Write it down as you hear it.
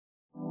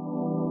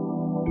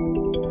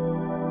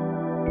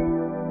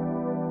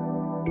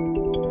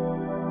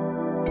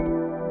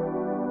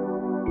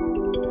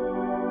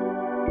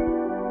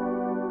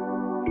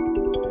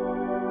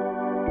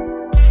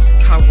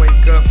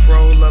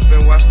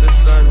watch the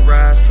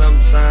sunrise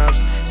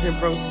sometimes, then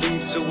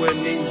proceed to a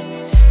knee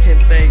and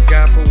thank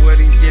God for what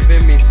he's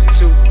given me.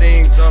 Two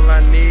things, all I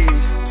need: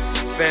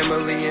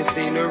 family and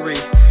scenery.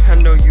 I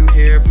know you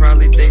here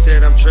probably think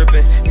that I'm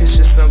tripping. It's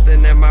just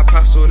something that my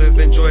pops would have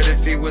enjoyed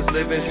if he was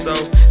living. So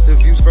the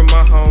views from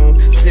my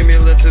home,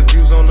 similar to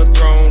views on the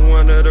throne.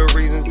 One of the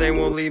reasons they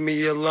won't leave me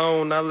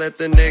alone. I let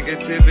the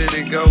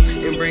negativity go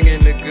and bring in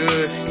the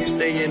good. You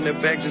stay in the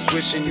back just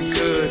wishing you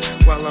could,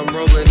 while I'm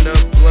rolling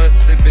up blunt,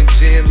 sipping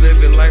gin,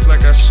 living life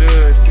like I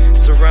should.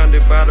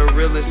 Surrounded by the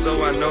realest, so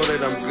I know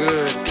that I'm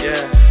good.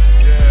 Yeah.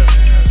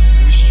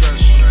 We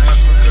stretch from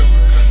Africa,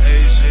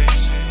 Asia,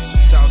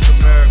 South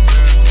America.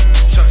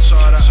 Touch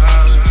all the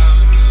islands.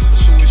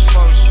 That's what we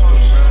supposed to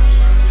do, man.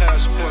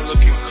 Passport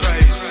looking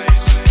crazy.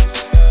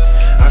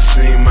 I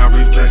seen my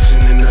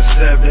reflection in the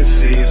 7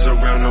 seas,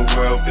 around the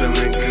world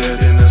feeling good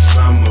in the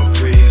summer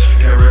breeze.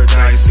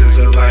 Paradise is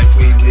a life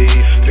we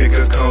lead. Pick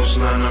a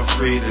coastline, I'm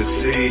free to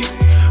see.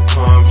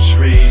 Palm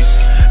trees,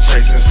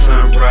 chasing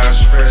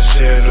sunrise,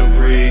 fresh air to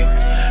breathe.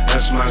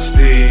 That's my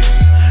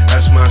steez,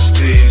 that's my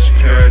steez.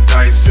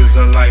 Paradise is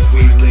a life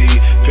we lead.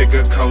 Pick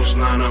a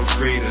coastline, I'm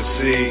free to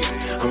see.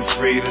 I'm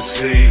free to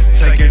see.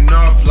 Taking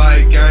off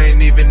like I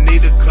ain't even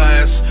need a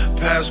class.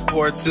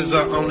 Passports is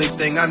the only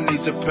thing I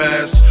need to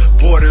pass.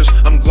 Borders,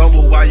 I'm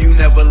global, why you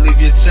never leave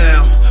your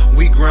town?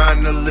 We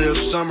grind to live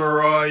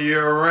summer all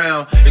year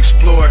round.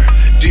 Explore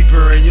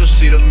deeper and you'll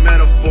see the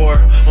metaphor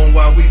on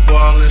why we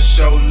ball and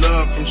show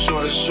love from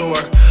shore to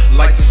shore.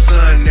 Like the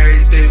sun,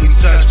 everything we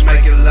touch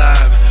make it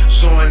live.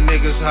 Showing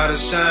niggas how to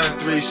shine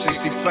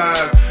 365,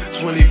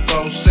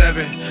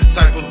 24/7.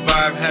 Type of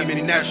vibe, have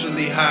me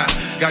naturally high.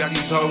 Got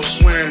these hoes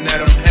swearing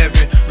that I'm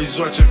heaven.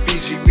 Resort to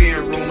Fiji, we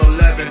in room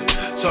 11.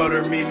 Told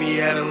her meet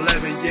me at 11,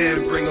 yeah,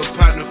 and bring a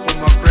partner for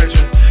my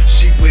brethren.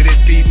 She with it,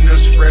 feeding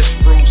us fresh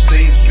fruit,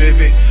 scenes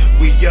vivid.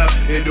 We up,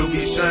 it'll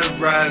be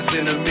sunrise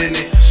in a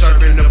minute.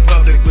 Serving the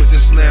public with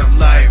this lamp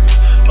life.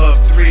 Up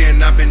 3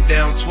 and I've been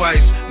down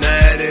twice.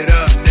 Now add it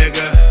up,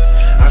 nigga.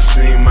 I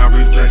seen my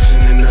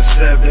reflection in the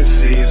 7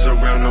 seas,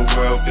 around the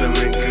world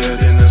feeling good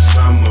in the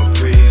summer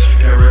breeze.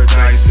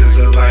 Paradise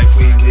is a life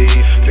we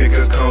lead. Pick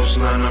a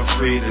coastline, I'm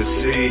free to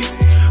see.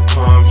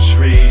 Palm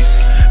trees,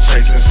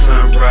 chasing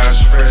sunrise,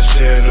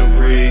 fresh air to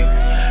breathe.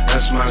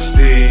 That's my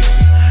steez,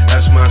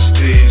 that's my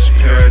steez.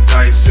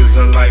 Paradise is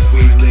a life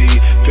we lead.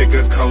 Pick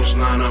a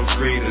coastline, I'm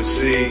free to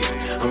see.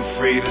 I'm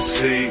free to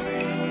see.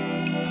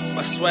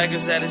 My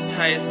swagger's at its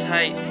highest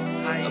height.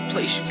 A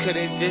place you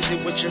couldn't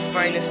visit with your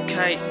finest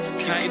kite.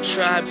 You can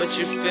try, but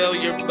you fail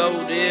your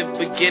motive.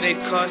 But getting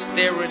caught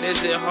staring,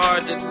 is it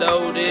hard to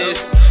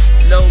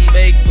notice? No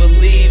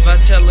make-believe, I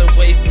tell her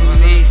wait for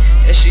me,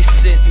 and she's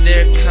sitting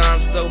there calm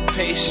so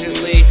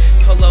patiently.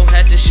 Polo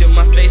had to shield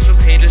my face from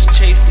haters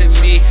chasing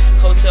me.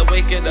 Hotel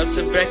waking up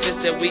to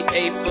breakfast and we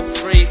ate for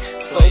free.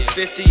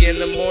 4:50 in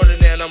the morning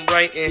and I'm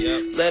writing.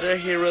 Let her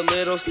hear a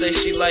little, say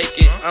she like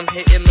it. I'm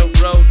hitting the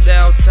road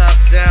now, top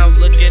down,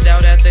 looking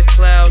out at the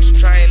clouds,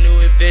 trying to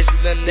envision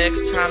the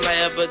next time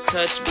I ever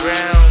touch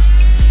ground.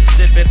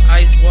 Sipping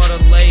ice water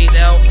laid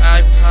out,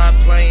 iPod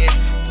playing.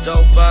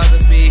 Don't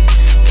bother me,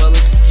 well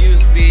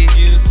excuse me.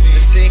 The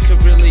scene could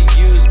really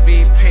use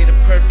me. Paint a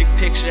perfect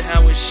picture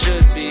how it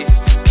should be.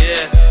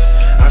 Yeah.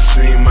 I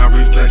seen my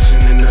reflection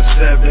in the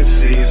 7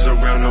 seas,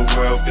 around the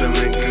world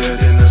feeling good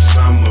in the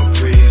summer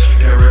breeze.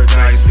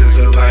 Paradise is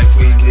a life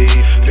we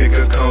lead. Pick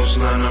a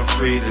coastline, I'm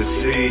free to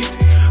see.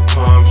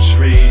 Palm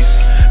trees,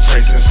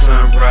 chasing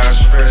sunrise,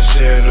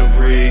 fresh air to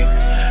breathe.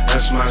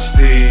 That's my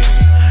steez,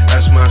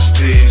 that's my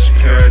steez.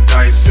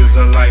 Paradise is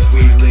a life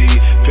we lead.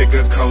 Pick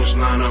a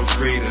coastline, I'm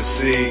free to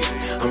see.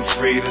 I'm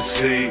free to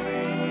see.